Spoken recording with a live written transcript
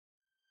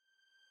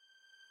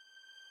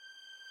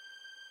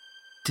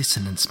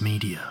Dissonance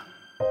Media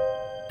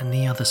and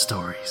the Other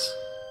Stories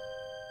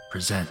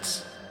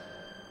presents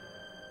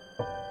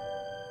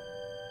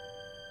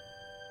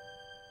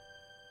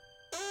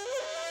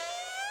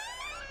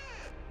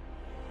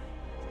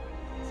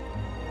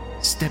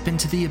Step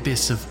into the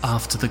abyss of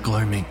After the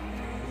Gloaming,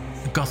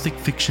 a gothic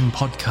fiction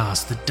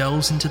podcast that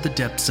delves into the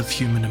depths of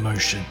human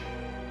emotion,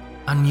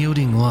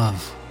 unyielding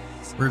love,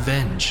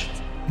 revenge,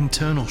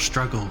 internal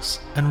struggles,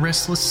 and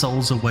restless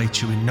souls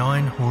await you in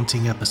 9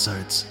 haunting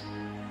episodes,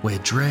 where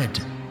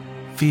dread,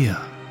 fear,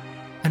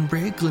 and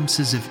rare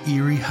glimpses of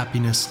eerie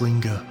happiness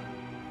linger.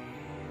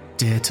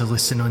 Dare to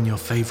listen on your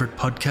favourite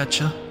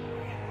podcatcher?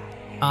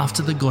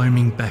 After the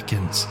Gloaming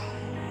beckons.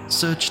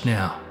 Search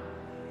now,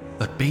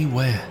 but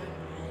beware.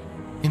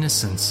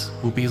 Innocence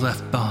will be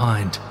left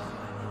behind.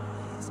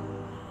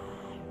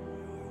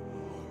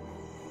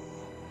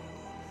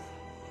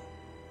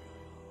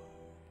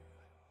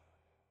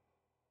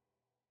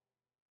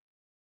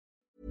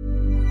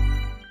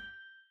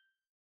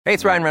 Hey,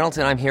 it's Ryan Reynolds,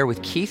 and I'm here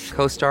with Keith,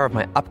 co-star of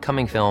my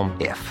upcoming film,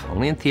 If,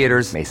 only in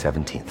theaters May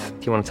 17th.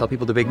 Do you want to tell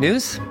people the big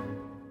news?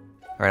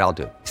 All right, I'll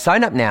do it.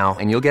 Sign up now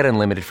and you'll get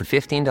unlimited for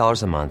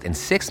 $15 a month and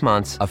 6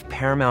 months of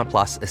Paramount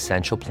Plus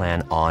Essential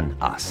Plan on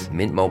us.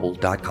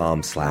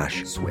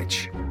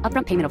 MintMobile.com/switch.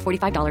 Upfront payment of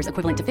 $45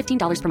 equivalent to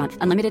 $15 per month.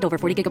 Unlimited over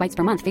 40 gigabytes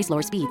per month. Face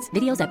lower speeds.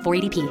 Videos at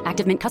 480p.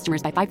 Active Mint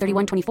customers by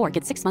 531.24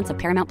 get 6 months of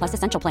Paramount Plus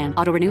Essential Plan.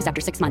 Auto renews after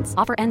 6 months.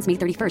 Offer ends May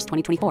 31st,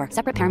 2024.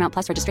 Separate Paramount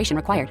Plus registration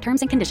required.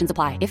 Terms and conditions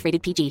apply if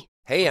rated PG.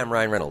 Hey, I'm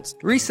Ryan Reynolds.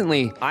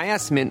 Recently, I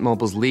asked Mint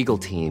Mobile's legal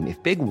team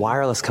if big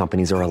wireless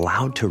companies are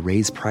allowed to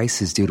raise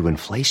prices due to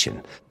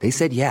inflation. They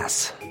said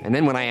yes. And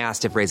then when I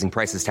asked if raising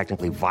prices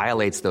technically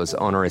violates those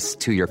onerous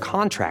 2-year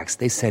contracts,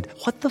 they said,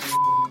 "What the f***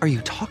 are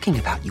you talking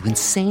about, you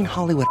insane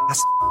Hollywood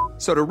ass?"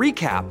 So to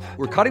recap,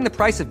 we're cutting the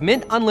price of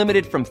Mint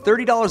Unlimited from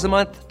 $30 a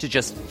month to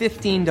just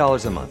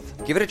 $15 a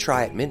month. Give it a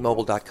try at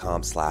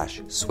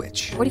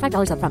mintmobile.com/switch.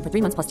 $45 upfront for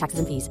 3 months plus taxes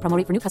and fees. Promo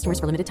rate for new customers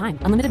for limited time.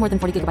 Unlimited more than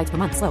 40 gigabytes per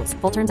month. Slows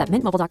full terms at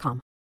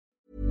mintmobile.com.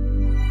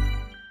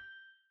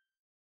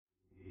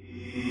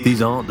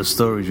 These aren't the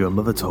stories your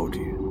mother told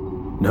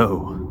you.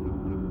 No,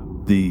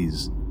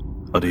 these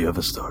are the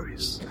other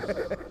stories.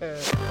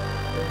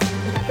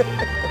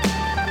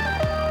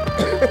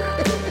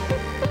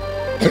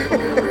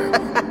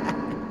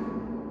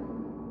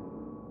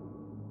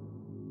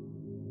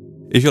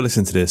 If you're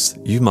listening to this,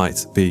 you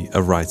might be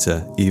a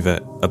writer, either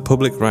a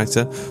public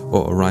writer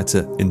or a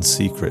writer in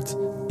secret.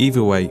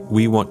 Either way,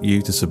 we want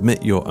you to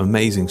submit your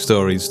amazing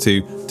stories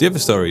to The Other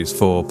Stories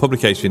for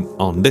publication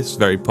on this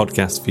very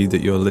podcast feed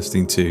that you're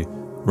listening to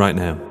right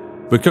now.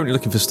 We're currently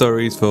looking for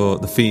stories for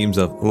the themes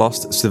of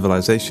lost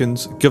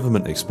civilizations,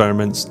 government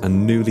experiments,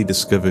 and newly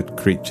discovered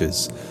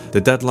creatures. The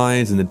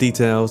deadlines and the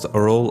details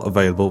are all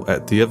available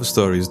at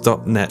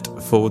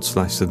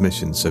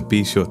theotherstories.net/submissions, so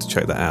be sure to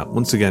check that out.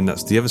 Once again,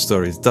 that's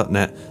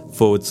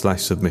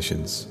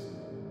theotherstories.net/submissions.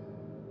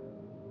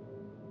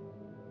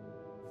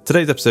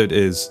 Today's episode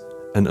is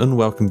An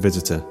Unwelcome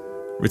Visitor,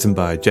 written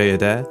by Jay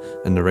Adair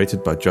and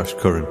narrated by Josh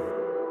Curran.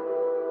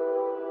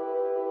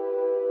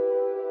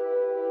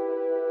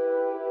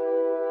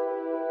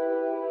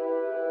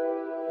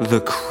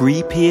 The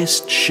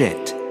creepiest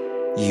shit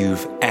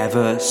you've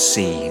ever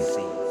seen.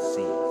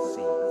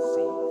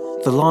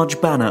 The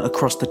large banner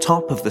across the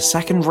top of the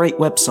second-rate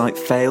website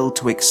failed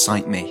to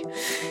excite me.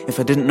 If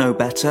I didn't know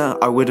better,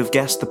 I would have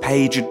guessed the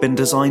page had been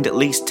designed at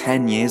least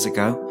 10 years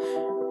ago.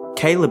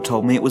 Caleb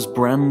told me it was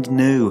brand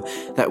new,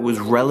 that it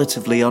was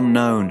relatively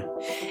unknown.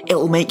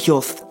 "It'll make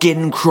your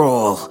skin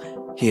crawl,"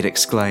 he had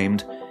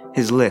exclaimed,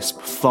 his lisp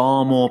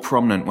far more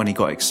prominent when he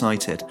got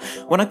excited.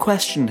 When I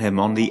questioned him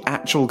on the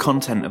actual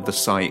content of the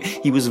site,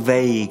 he was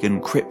vague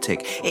and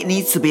cryptic. "It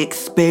needs to be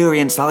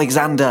experienced,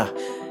 Alexander,"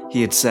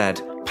 he had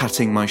said,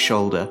 patting my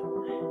shoulder.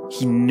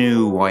 He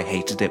knew I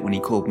hated it when he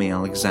called me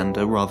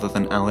Alexander rather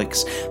than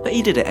Alex, but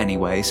he did it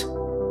anyways.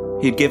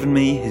 He had given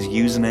me his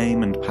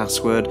username and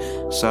password,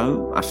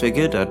 so I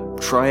figured I'd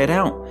try it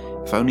out,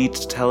 if only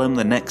to tell him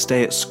the next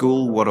day at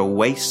school what a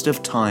waste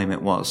of time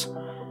it was.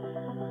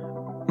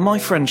 My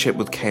friendship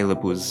with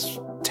Caleb was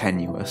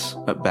tenuous,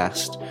 at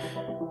best.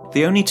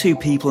 The only 2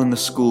 people in the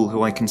school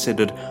who I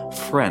considered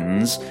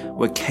friends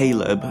were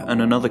Caleb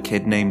and another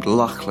kid named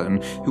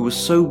Lachlan, who was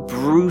so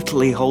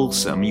brutally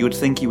wholesome you would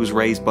think he was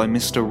raised by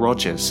Mr.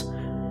 Rogers.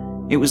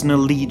 It was an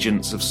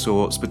allegiance of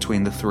sorts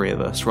between the 3 of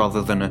us,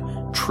 rather than a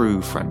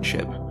true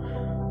friendship.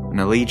 An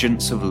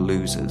allegiance of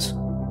losers.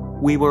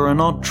 We were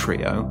an odd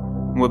trio,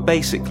 and were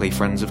basically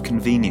friends of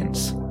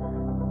convenience.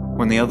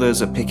 When the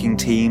others are picking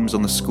teams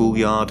on the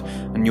schoolyard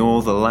and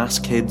you're the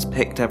last kids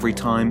picked every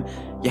time,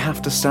 you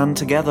have to stand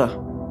together,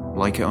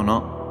 like it or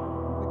not.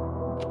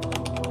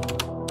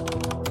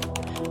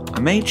 I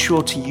made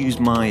sure to use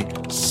my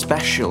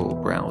special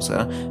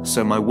browser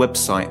so my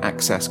website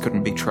access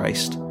couldn't be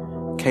traced.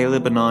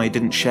 Caleb and I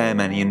didn't share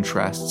many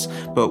interests,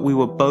 but we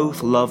were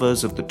both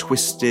lovers of the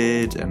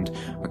twisted and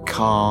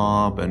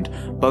macabre, and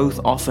both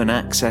often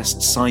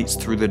accessed sites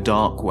through the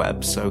dark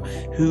web, so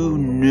who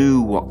knew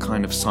what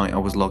kind of site I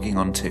was logging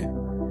onto?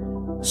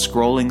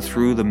 Scrolling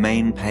through the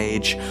main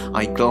page,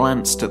 I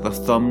glanced at the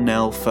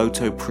thumbnail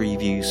photo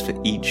previews for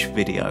each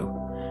video.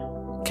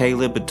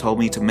 Caleb had told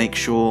me to make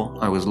sure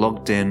I was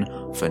logged in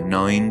for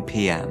 9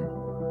 PM.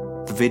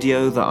 The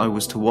video that I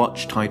was to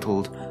watch,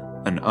 titled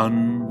An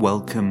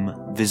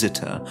Unwelcome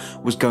Visitor,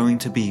 was going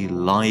to be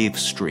live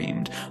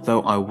streamed,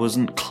 though I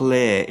wasn't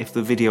clear if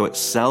the video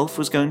itself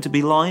was going to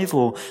be live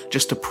or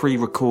just a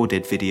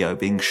pre-recorded video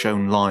being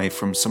shown live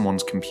from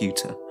someone's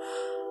computer.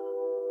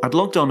 I'd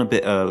logged on a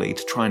bit early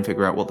to try and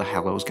figure out what the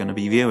hell I was going to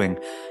be viewing.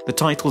 The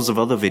titles of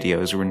other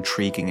videos were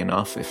intriguing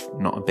enough, if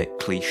not a bit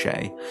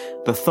cliché.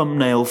 The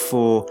thumbnail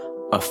for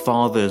A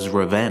Father's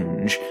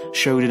Revenge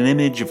showed an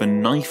image of a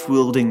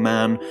knife-wielding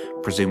man,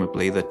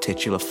 presumably the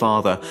titular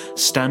father,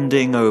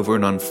 standing over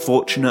an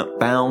unfortunate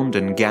bound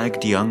and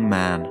gagged young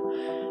man.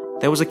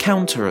 There was a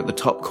counter at the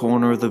top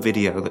corner of the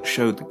video that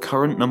showed the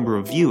current number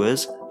of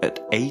viewers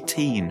at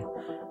 18.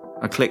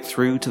 I clicked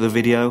through to the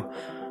video.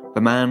 The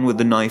man with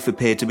the knife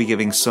appeared to be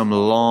giving some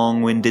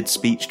long-winded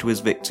speech to his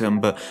victim,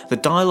 but the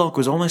dialogue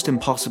was almost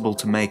impossible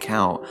to make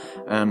out,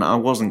 and I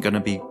wasn't going to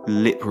be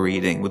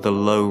lip-reading with the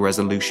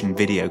low-resolution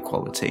video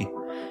quality.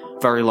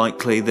 Very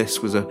likely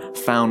this was a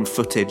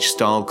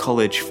found-footage-style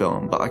college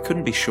film, but I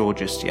couldn't be sure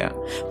just yet.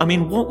 I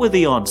mean, what were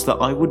the odds that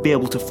I would be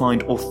able to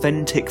find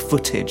authentic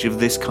footage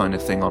of this kind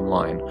of thing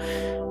online?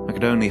 I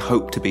could only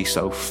hope to be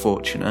so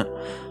fortunate.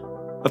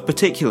 Of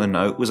particular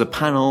note was a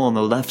panel on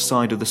the left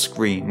side of the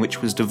screen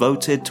which was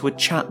devoted to a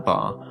chat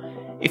bar.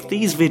 If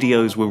these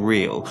videos were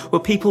real, were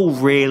people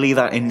really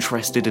that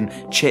interested in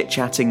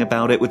chit-chatting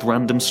about it with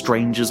random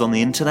strangers on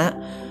the internet?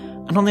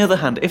 And on the other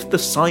hand, if the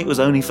site was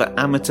only for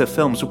amateur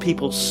films, were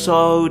people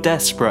so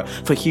desperate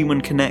for human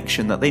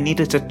connection that they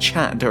needed to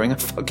chat during a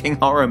fucking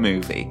horror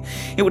movie?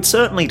 It would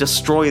certainly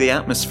destroy the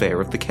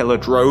atmosphere if the killer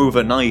drove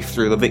a knife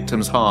through the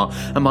victim's heart,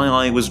 and my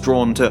eye was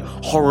drawn to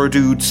Horror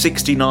Dude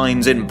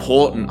 69's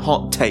important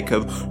hot take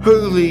of,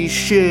 "Holy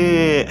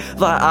shit,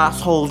 that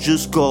asshole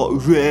just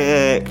got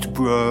wrecked,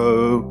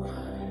 bro."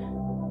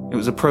 It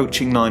was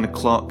approaching 9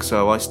 o'clock,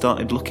 so I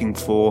started looking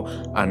for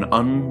An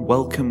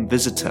Unwelcome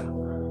Visitor.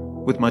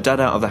 With my dad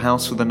out of the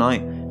house for the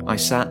night, I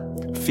sat,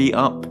 feet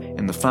up,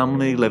 in the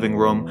family living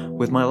room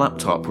with my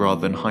laptop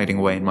rather than hiding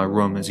away in my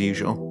room as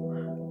usual.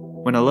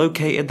 When I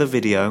located the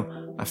video,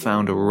 I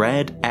found a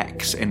red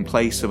X in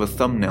place of a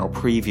thumbnail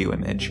preview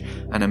image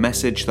and a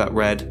message that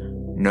read,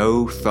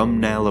 "No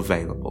thumbnail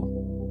available."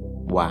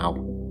 Wow.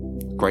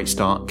 Great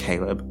start,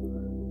 Caleb.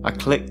 I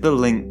clicked the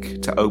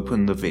link to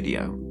open the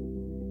video.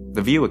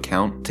 The viewer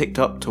count ticked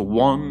up to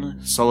 1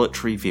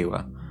 solitary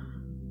viewer.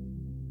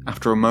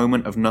 After a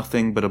moment of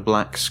nothing but a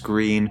black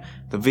screen,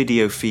 the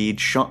video feed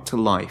shot to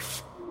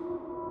life.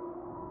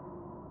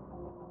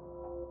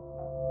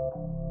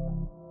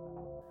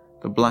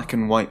 The black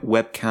and white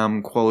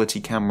webcam quality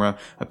camera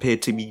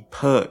appeared to be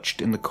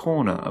perched in the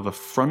corner of a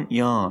front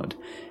yard,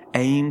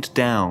 aimed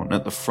down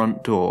at the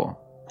front door.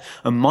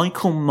 A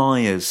Michael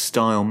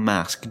Myers-style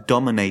mask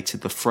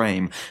dominated the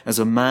frame as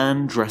a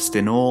man dressed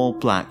in all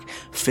black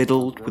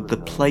fiddled with the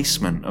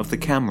placement of the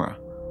camera.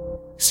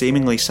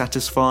 Seemingly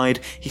satisfied,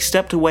 he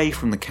stepped away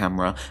from the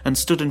camera and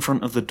stood in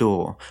front of the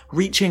door.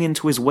 Reaching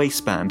into his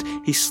waistband,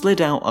 he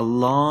slid out a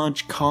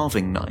large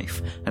carving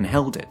knife and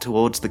held it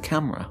towards the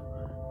camera.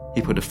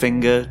 He put a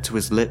finger to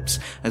his lips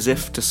as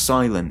if to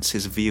silence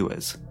his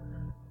viewers.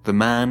 The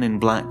man in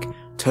black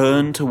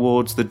turned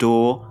towards the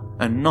door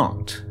and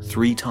knocked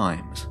 3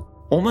 times.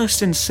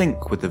 Almost in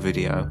sync with the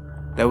video,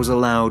 there was a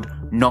loud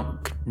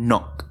knock,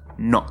 knock,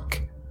 knock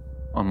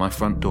on my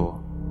front door.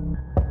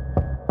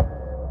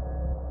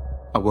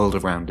 I whirled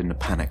around in a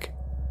panic.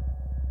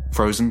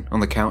 Frozen on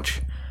the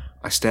couch,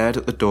 I stared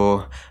at the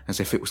door as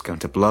if it was going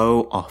to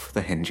blow off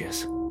the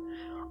hinges.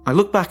 I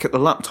looked back at the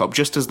laptop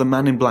just as the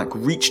man in black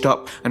reached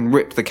up and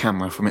ripped the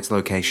camera from its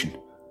location.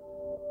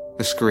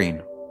 The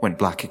screen went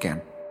black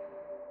again.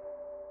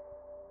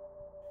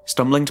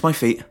 Stumbling to my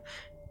feet,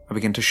 I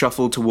began to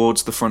shuffle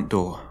towards the front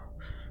door.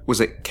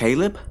 Was it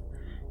Caleb?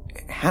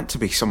 It had to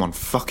be someone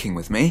fucking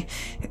with me.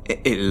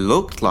 It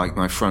looked like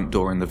my front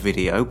door in the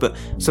video, but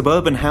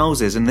suburban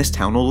houses in this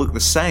town all look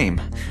the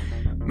same.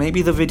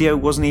 Maybe the video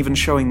wasn't even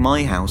showing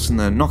my house and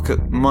the knock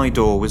at my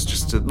door was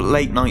just a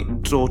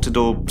late-night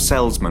door-to-door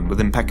salesman with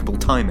impeccable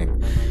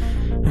timing.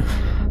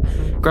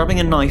 Grabbing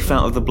a knife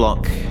out of the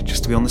block,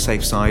 just to be on the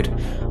safe side,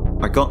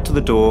 I got to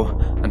the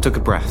door and took a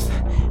breath.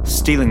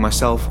 Steeling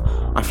myself,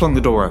 I flung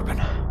the door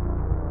open.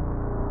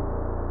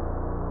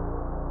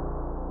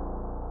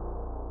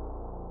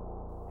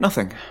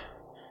 Nothing.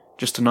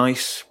 Just a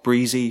nice,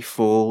 breezy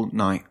fall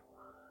night.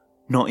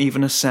 Not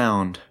even a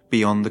sound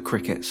beyond the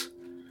crickets.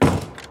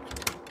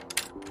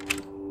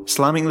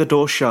 Slamming the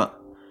door shut,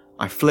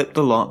 I flipped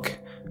the lock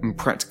and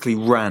practically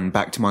ran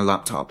back to my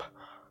laptop.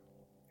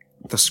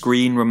 The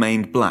screen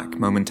remained black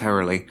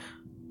momentarily,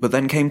 but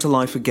then came to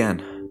life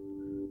again.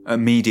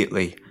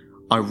 Immediately,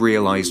 I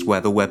realized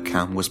where the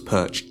webcam was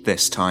perched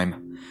this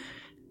time.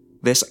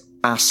 This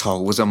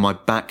asshole was on my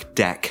back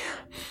deck.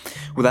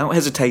 Without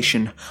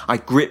hesitation, I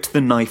gripped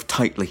the knife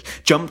tightly,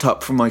 jumped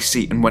up from my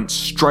seat and went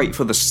straight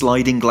for the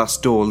sliding glass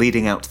door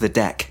leading out to the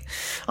deck.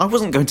 I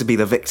wasn't going to be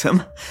the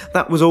victim.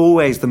 That was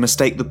always the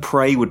mistake the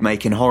prey would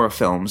make in horror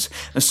films.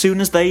 As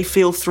soon as they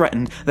feel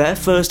threatened, their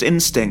first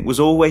instinct was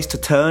always to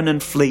turn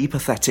and flee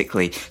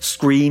pathetically,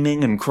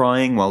 screaming and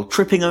crying while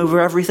tripping over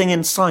everything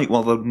in sight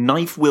while the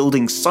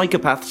knife-wielding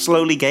psychopath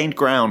slowly gained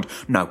ground.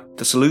 No,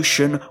 the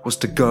solution was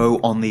to go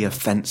on the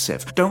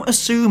offensive. Don't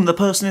assume the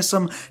person is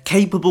some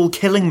capable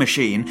killing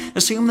machine.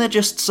 Assume they're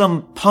just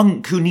some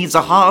punk who needs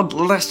a hard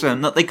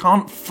lesson that they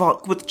can't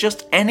fuck with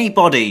just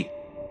anybody.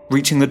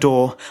 Reaching the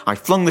door, I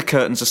flung the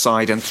curtains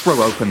aside and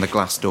threw open the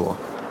glass door.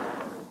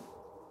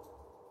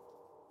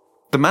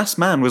 The masked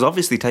man was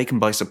obviously taken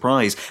by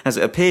surprise, as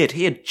it appeared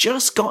he had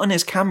just gotten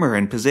his camera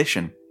in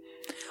position.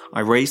 I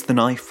raised the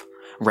knife,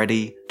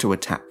 ready to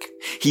attack.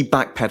 He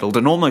backpedaled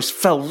and almost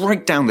fell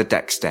right down the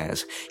deck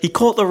stairs. He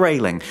caught the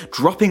railing,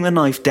 dropping the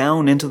knife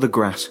down into the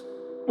grass.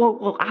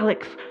 Whoa,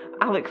 Alex,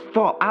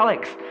 stop,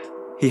 Alex!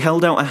 He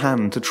held out a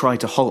hand to try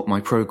to halt my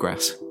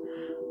progress.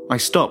 I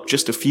stopped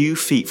just a few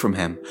feet from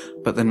him,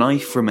 but the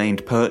knife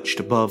remained perched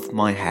above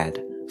my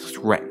head,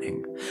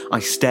 threatening. I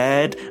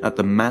stared at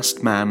the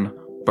masked man,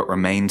 but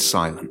remained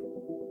silent.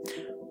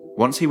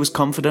 Once he was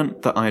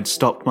confident that I had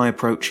stopped my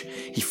approach,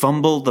 he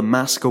fumbled the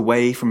mask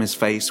away from his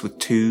face with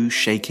 2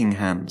 shaking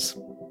hands.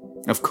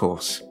 Of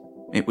course,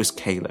 it was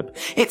Caleb.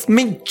 "It's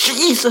me,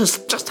 Jesus!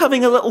 Just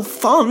having a little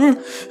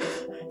fun!"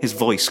 His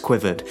voice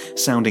quivered,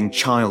 sounding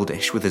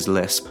childish with his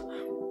lisp.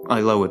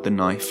 I lowered the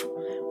knife,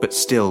 but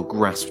still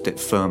grasped it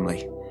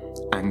firmly.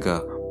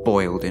 Anger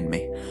boiled in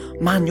me.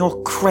 "Man,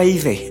 you're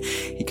crazy,"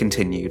 he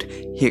continued.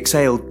 He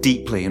exhaled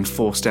deeply and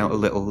forced out a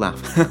little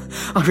laugh.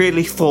 "I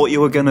really thought you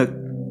were gonna..."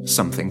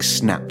 Something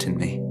snapped in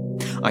me.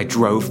 I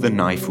drove the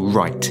knife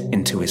right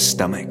into his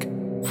stomach.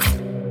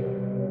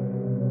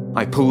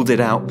 I pulled it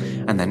out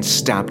and then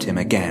stabbed him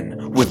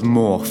again, with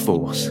more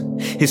force.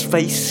 His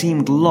face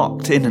seemed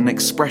locked in an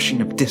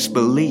expression of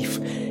disbelief.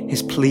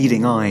 His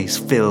pleading eyes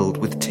filled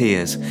with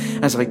tears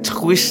as I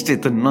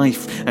twisted the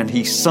knife and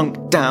he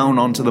sunk down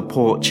onto the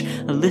porch,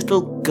 a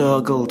little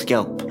gurgled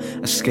yelp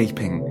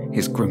escaping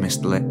his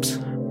grimaced lips.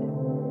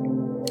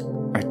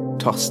 I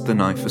tossed the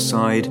knife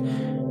aside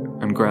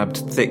and grabbed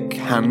thick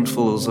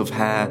handfuls of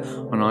hair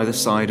on either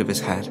side of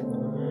his head.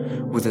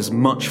 With as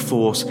much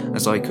force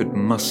as I could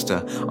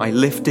muster, I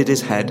lifted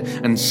his head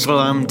and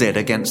slammed it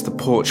against the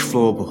porch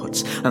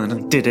floorboards, and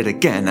then did it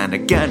again and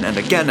again and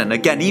again and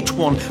again, each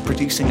one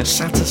producing a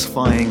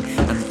satisfying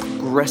and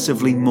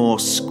progressively more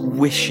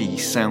squishy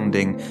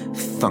sounding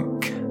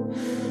thunk.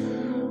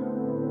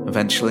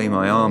 Eventually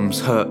my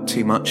arms hurt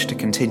too much to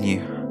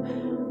continue.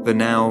 The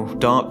now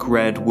dark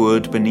red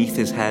wood beneath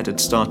his head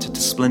had started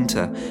to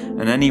splinter,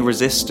 and any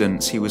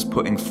resistance he was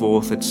putting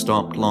forth had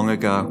stopped long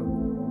ago.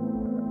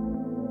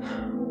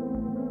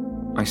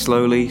 I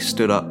slowly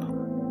stood up.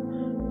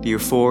 The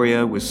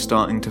euphoria was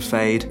starting to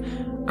fade,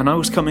 and I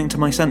was coming to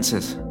my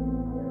senses.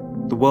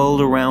 The world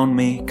around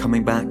me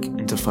coming back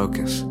into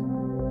focus.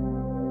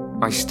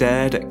 I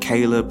stared at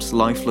Caleb's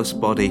lifeless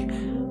body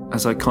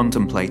as I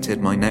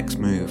contemplated my next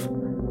move.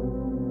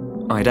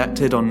 I'd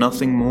acted on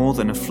nothing more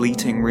than a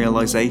fleeting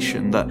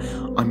realization that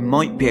I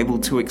might be able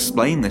to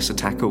explain this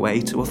attack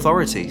away to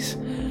authorities.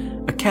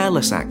 A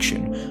careless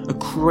action, a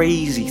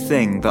crazy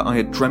thing that I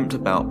had dreamt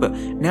about but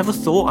never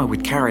thought I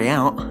would carry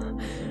out.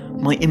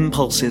 My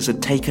impulses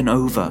had taken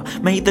over,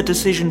 made the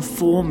decision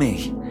for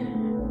me.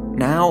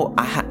 Now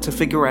I had to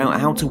figure out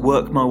how to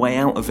work my way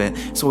out of it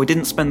so I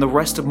didn't spend the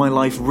rest of my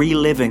life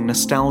reliving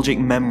nostalgic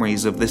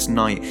memories of this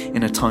night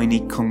in a tiny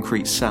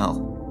concrete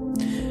cell.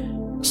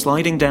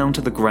 Sliding down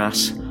to the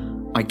grass,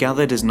 I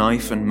gathered his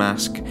knife and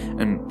mask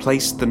and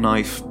placed the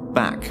knife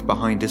back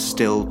behind his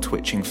still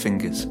twitching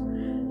fingers.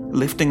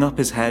 Lifting up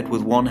his head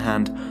with one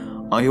hand,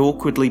 I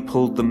awkwardly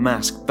pulled the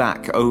mask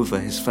back over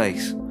his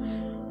face.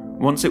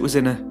 Once it was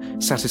in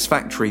a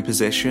satisfactory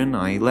position,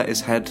 I let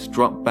his head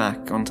drop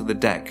back onto the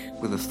deck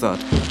with a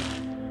thud.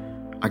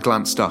 I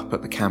glanced up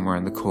at the camera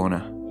in the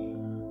corner.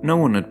 No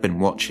one had been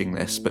watching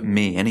this but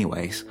me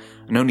anyways,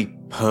 and only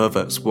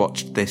perverts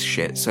watched this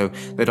shit, so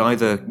they'd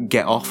either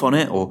get off on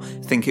it or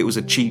think it was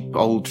a cheap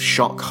old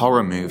shock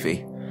horror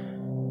movie.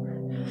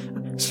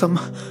 Some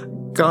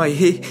guy,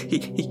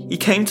 he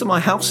came to my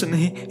house and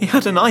he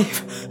had a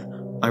knife.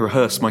 I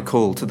rehearsed my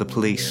call to the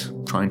police,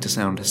 trying to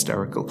sound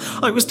hysterical.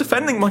 I was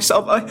defending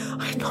myself. I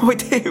had no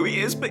idea who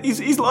he is, but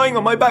he's lying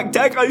on my back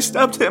deck. I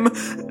stabbed him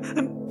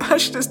and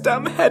bashed his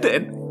damn head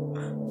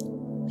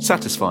in.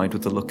 Satisfied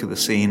with the look of the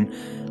scene,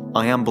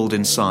 I ambled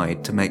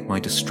inside to make my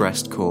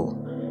distressed call.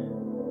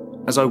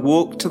 As I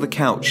walked to the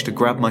couch to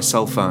grab my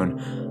cell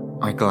phone,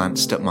 I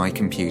glanced at my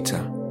computer.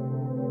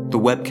 The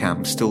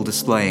webcam still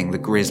displaying the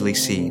grisly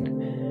scene.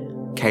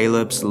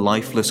 Caleb's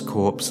lifeless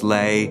corpse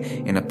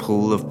lay in a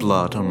pool of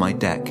blood on my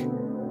deck.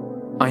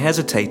 I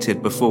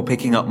hesitated before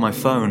picking up my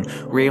phone,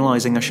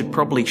 realizing I should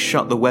probably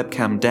shut the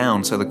webcam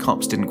down so the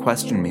cops didn't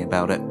question me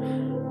about it.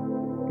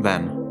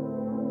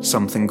 Then,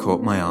 something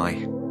caught my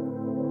eye.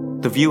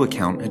 The viewer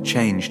count had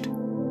changed.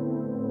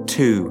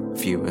 2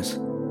 viewers.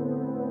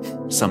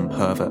 Some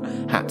pervert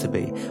had to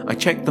be. I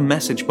checked the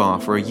message bar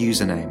for a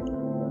username.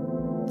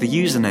 The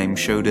username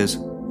showed as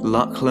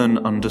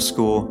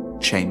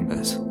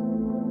Lachlan_Chambers.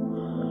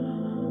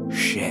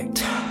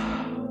 Shit.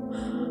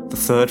 The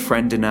third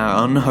friend in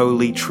our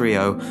unholy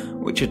trio,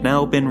 which had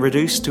now been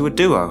reduced to a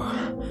duo.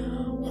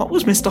 What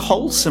was Mr.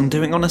 Wholesome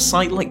doing on a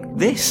site like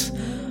this?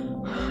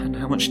 And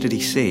how much did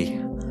he see?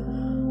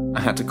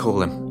 I had to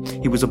call him.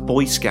 He was a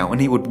Boy Scout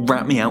and he would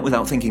rat me out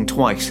without thinking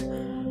twice.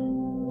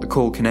 The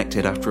call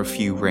connected after a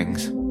few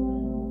rings.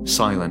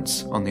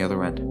 Silence on the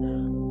other end.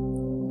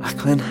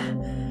 Lachlan?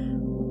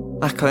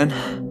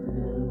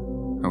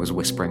 I was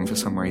whispering for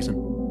some reason.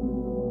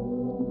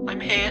 I'm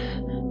here,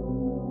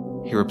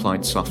 he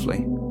replied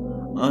softly.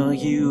 Are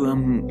you,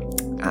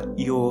 at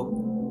your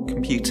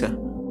computer?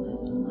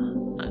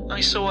 I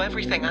saw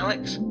everything,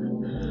 Alex.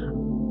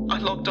 I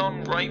logged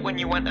on right when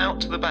you went out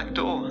to the back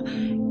door.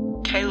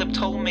 Caleb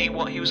told me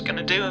what he was going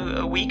to do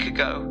a week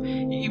ago.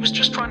 He was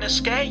just trying to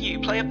scare you,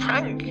 play a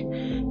prank.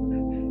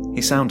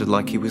 He sounded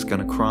like he was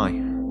going to cry.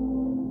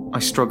 I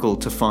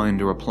struggled to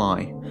find a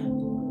reply.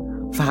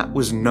 That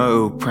was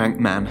no prank,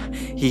 man.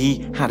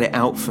 He had it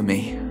out for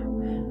me.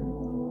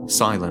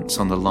 Silence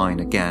on the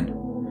line again.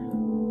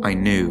 I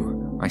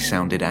knew I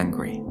sounded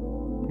angry.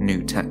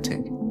 New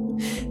tactic.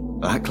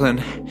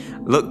 Lachlan,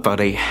 look,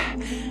 buddy.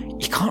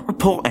 You can't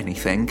report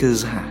anything,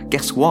 because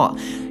guess what?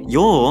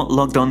 You're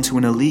logged onto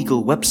an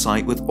illegal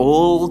website with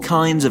all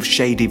kinds of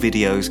shady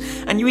videos,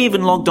 and you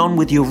even logged on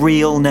with your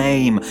real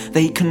name.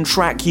 They can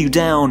track you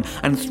down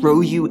and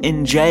throw you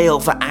in jail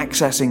for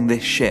accessing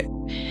this shit.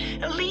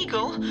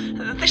 Illegal?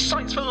 This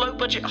site's for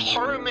low-budget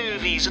horror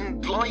movies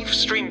and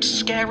live-streamed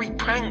scary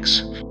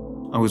pranks.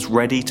 I was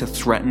ready to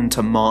threaten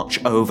to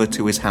march over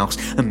to his house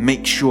and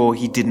make sure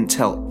he didn't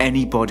tell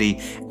anybody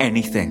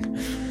anything.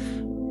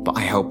 But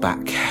I held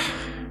back,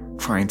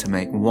 trying to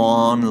make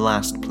one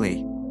last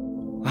plea.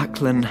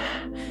 Lachlan,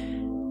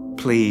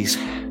 please,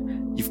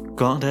 you've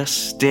gotta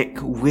stick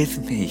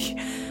with me.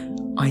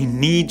 I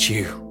need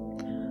you.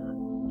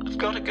 I've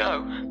gotta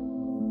go.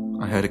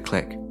 I heard a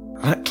click.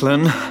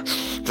 Lachlan!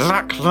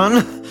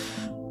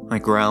 I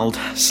growled,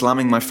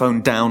 slamming my phone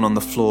down on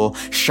the floor,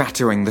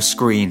 shattering the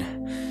screen.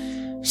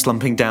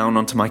 Slumping down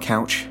onto my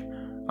couch,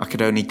 I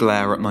could only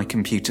glare at my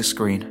computer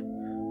screen.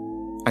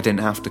 I didn't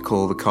have to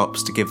call the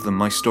cops to give them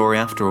my story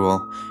after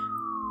all.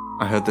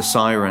 I heard the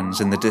sirens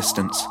in the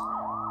distance.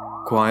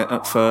 Quiet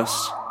at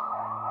first,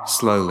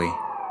 slowly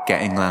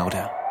getting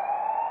louder.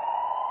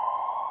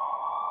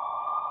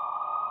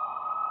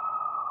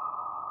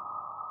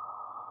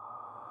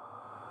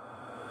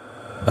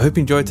 I hope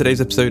you enjoyed today's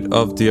episode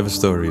of The Other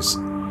Stories.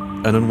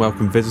 An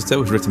Unwelcome Visitor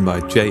was written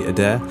by Jay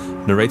Adair,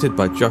 narrated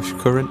by Josh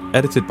Curran,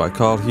 edited by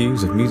Carl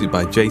Hughes, with music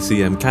by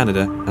JCM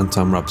Canada and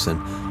Tom Robson,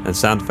 and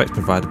sound effects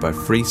provided by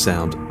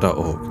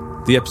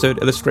freesound.org. The episode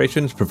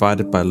illustrations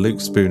provided by Luke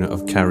Spooner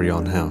of Carry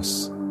On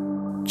House.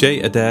 Jay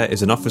Adair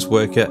is an office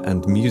worker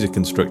and music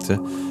instructor.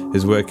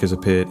 His work has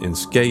appeared in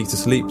Scare You to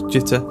Sleep,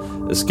 Jitter,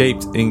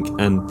 Escaped, Inc.,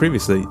 and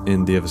previously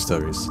in The Other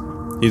Stories.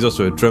 He's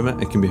also a drummer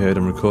and can be heard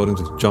on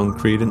recordings with John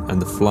Creedon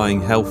and the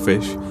Flying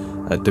Hellfish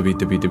at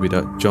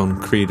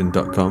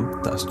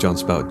www.johncreedon.com, that's John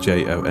spelled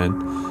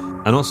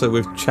Jon, and also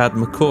with Chad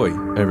McCoy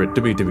over at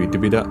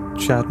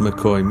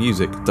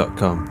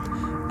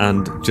www.chadmccoymusic.com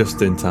and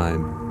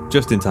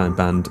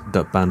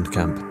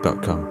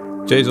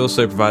justintimeband.bandcamp.com. Jay's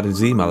also provided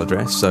his email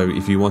address, so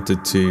if you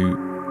wanted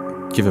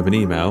to give him an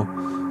email,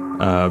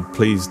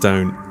 please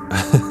don't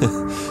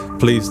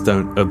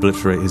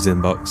obliterate his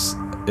inbox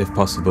if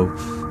possible.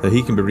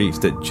 He can be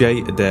reached at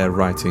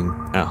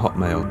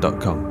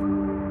jadairwriting@hotmail.com.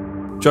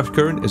 Josh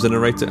Curran is a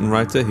narrator and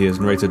writer. He has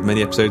narrated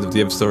many episodes of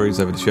The Other Stories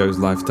over the show's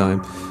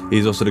lifetime. He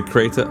is also the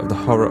creator of the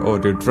horror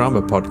audio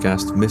drama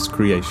podcast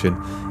Miscreation.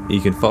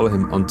 You can follow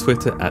him on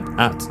Twitter at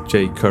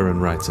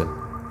 @jcurranwriter.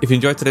 If you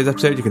enjoyed today's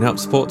episode, you can help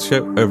support the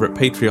show over at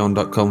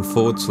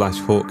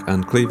patreon.com/Hawk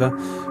and Cleaver.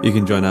 You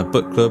can join our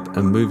book club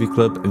and movie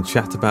club and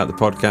chat about the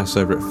podcast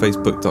over at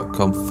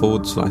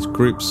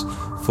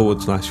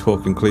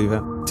facebook.com/groups/Hawk and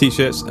Cleaver.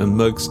 T-shirts and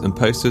mugs and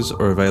posters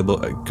are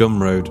available at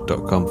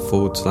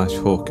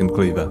gumroad.com/Hawk and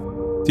Cleaver.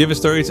 The Other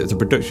Stories is a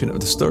production of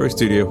the Story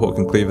Studio Hawk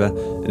and Cleaver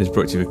and is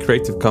brought to you with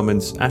Creative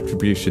Commons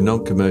Attribution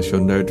Non-Commercial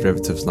No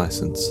Derivatives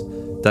License.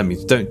 That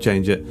means don't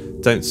change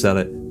it, don't sell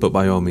it, but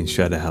by all means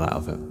share the hell out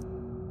of it.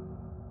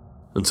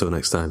 Until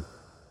next time.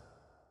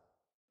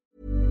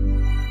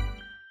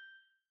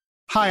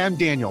 Hi, I'm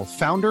Daniel,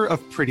 founder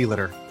of Pretty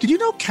Litter. Did you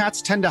know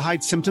cats tend to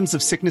hide symptoms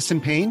of sickness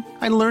and pain?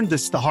 I learned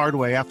this the hard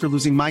way after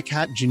losing my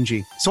cat,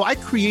 Gingy. So I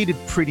created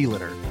Pretty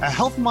Litter, a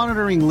health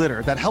monitoring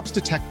litter that helps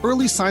detect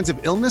early signs of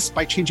illness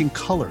by changing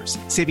colors,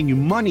 saving you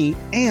money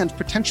and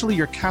potentially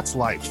your cat's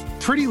life.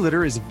 Pretty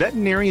Litter is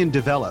veterinarian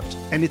developed,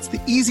 and it's the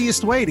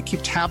easiest way to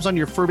keep tabs on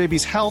your fur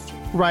baby's health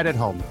right at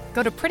home.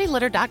 Go to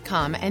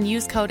prettylitter.com and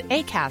use code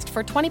ACAST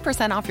for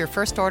 20% off your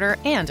first order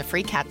and a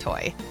free cat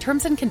toy.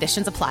 Terms and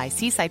conditions apply.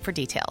 See site for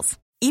details.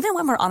 Even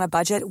when we're on a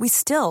budget, we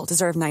still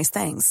deserve nice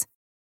things.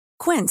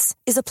 Quince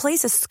is a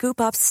place to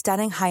scoop up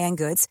stunning high-end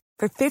goods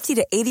for 50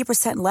 to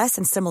 80% less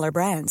than similar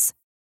brands.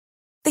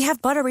 They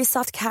have buttery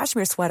soft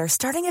cashmere sweaters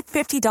starting at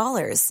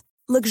 $50,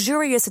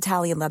 luxurious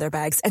Italian leather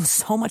bags, and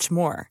so much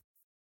more.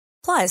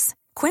 Plus,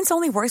 Quince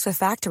only works with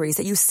factories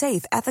that use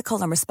safe,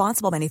 ethical, and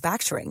responsible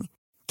manufacturing.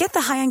 Get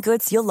the high-end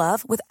goods you'll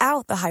love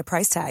without the high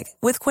price tag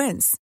with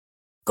Quince.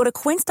 Go to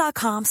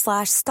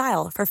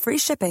quince.com/style for free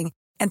shipping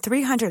and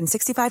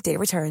 365-day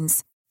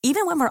returns.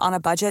 Even when we're on a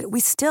budget, we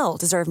still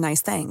deserve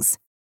nice things.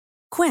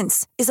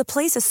 Quince is a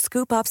place to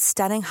scoop up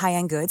stunning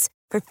high-end goods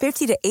for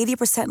 50 to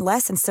 80%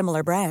 less than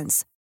similar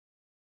brands.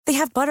 They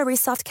have buttery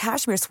soft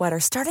cashmere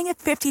sweaters starting at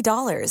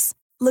 $50,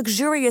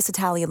 luxurious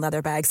Italian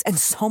leather bags, and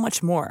so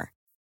much more.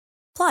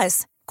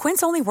 Plus,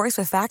 Quince only works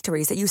with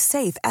factories that use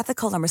safe,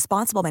 ethical, and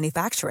responsible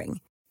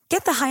manufacturing.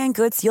 Get the high-end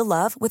goods you'll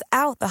love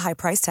without the high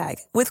price tag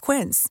with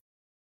Quince.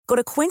 Go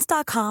to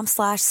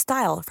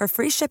quince.com/style for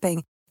free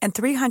shipping and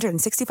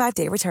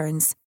 365-day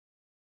returns.